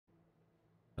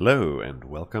Hello and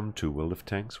welcome to World of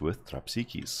Tanks with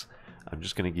Trapsikis. I'm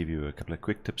just going to give you a couple of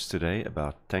quick tips today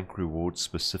about tank rewards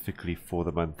specifically for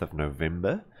the month of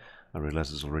November. I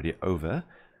realize it's already over,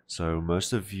 so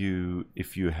most of you,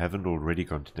 if you haven't already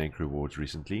gone to tank rewards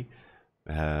recently,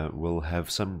 will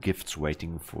have some gifts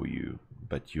waiting for you,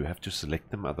 but you have to select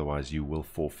them, otherwise you will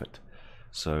forfeit.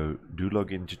 So do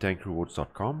log into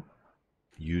tankrewards.com,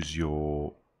 use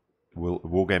your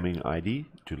Wargaming ID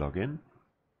to log in,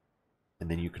 and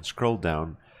then you can scroll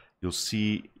down. You'll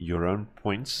see your own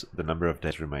points, the number of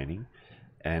days remaining,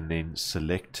 and then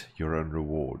select your own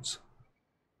rewards.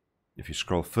 If you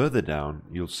scroll further down,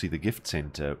 you'll see the gift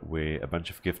center where a bunch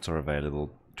of gifts are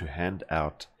available to hand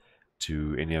out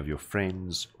to any of your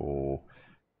friends or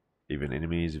even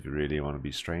enemies if you really want to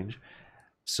be strange.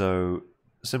 So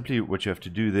simply what you have to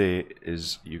do there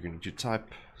is you're going to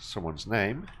type someone's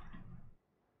name,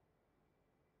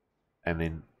 and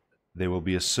then there will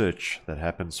be a search that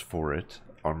happens for it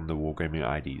on the Wargaming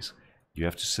IDs. You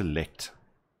have to select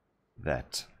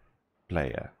that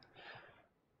player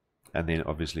and then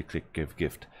obviously click Give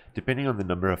Gift. Depending on the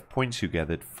number of points you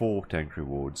gathered for tank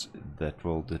rewards, that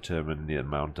will determine the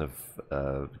amount of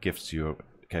gifts you're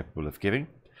capable of giving.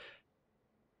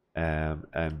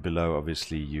 And below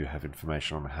obviously you have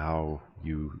information on how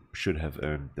you should have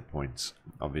earned the points.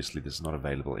 Obviously this is not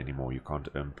available anymore. You can't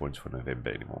earn points for November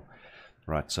anymore.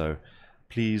 Right, so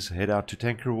please head out to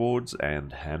Tank Rewards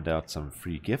and hand out some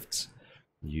free gifts.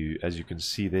 As you can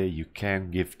see there, you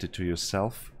can gift it to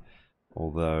yourself,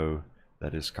 although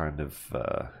that is kind of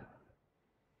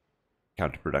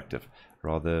counterproductive.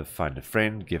 Rather find a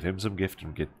friend, give him some gift,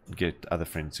 and get other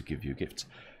friends to give you gifts.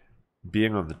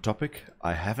 Being on the topic,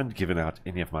 I haven't given out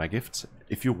any of my gifts.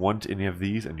 If you want any of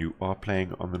these and you are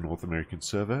playing on the North American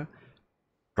server,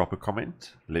 drop a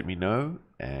comment, let me know,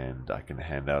 and I can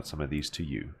hand out some of these to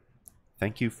you.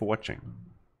 Thank you for watching.